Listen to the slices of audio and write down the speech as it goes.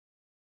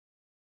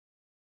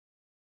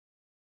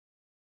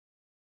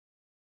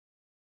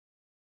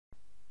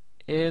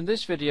In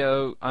this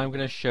video I'm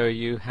going to show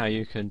you how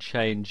you can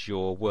change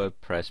your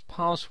WordPress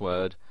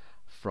password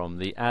from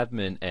the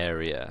admin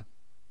area.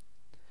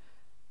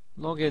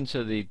 Log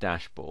into the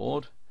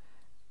dashboard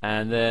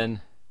and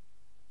then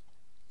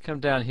come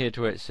down here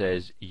to where it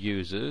says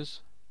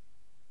users,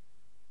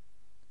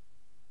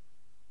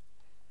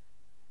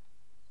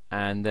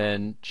 and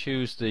then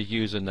choose the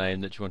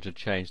username that you want to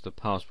change the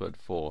password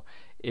for.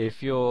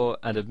 If you're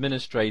an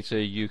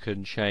administrator, you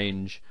can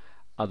change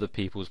other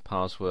people's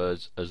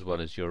passwords as well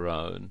as your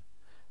own.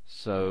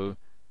 So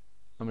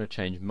I'm going to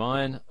change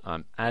mine.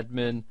 I'm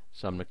admin,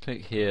 so I'm going to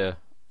click here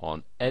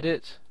on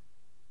edit,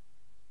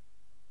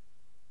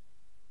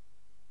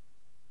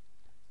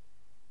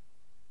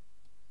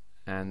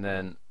 and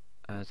then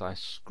as I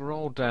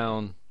scroll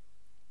down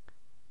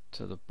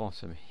to the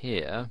bottom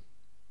here,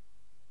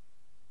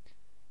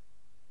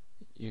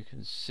 you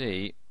can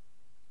see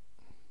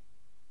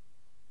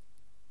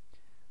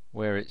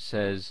where it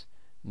says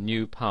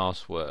new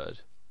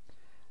password.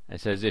 It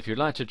says if you'd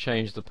like to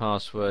change the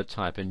password,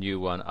 type a new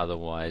one,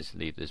 otherwise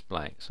leave this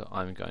blank. So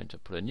I'm going to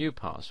put a new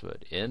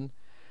password in,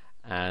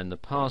 and the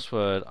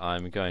password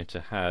I'm going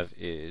to have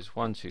is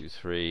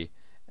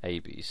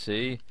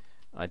 123ABC.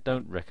 I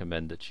don't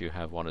recommend that you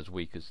have one as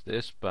weak as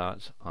this,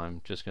 but I'm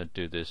just going to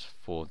do this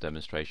for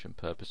demonstration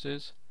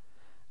purposes.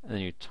 And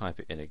then you type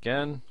it in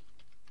again,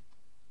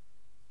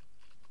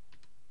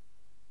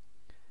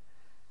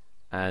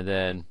 and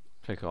then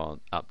click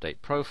on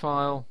update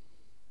profile,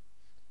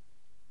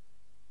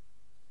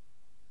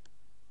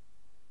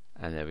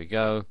 and there we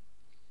go,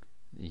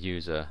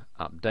 user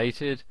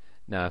updated.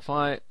 Now if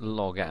I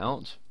log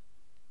out,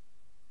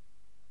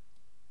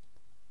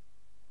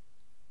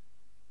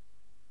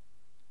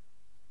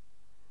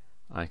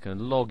 I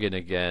can log in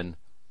again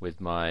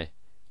with my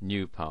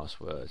new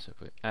password. So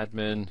put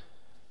admin,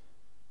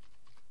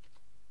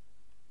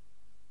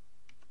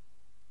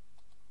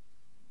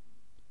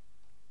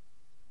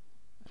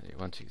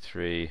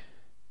 123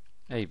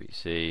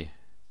 ABC,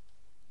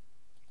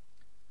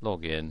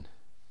 log in,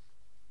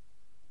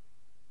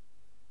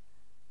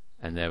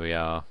 and there we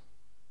are,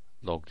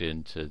 logged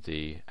into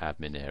the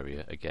admin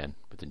area again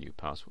with the new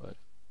password.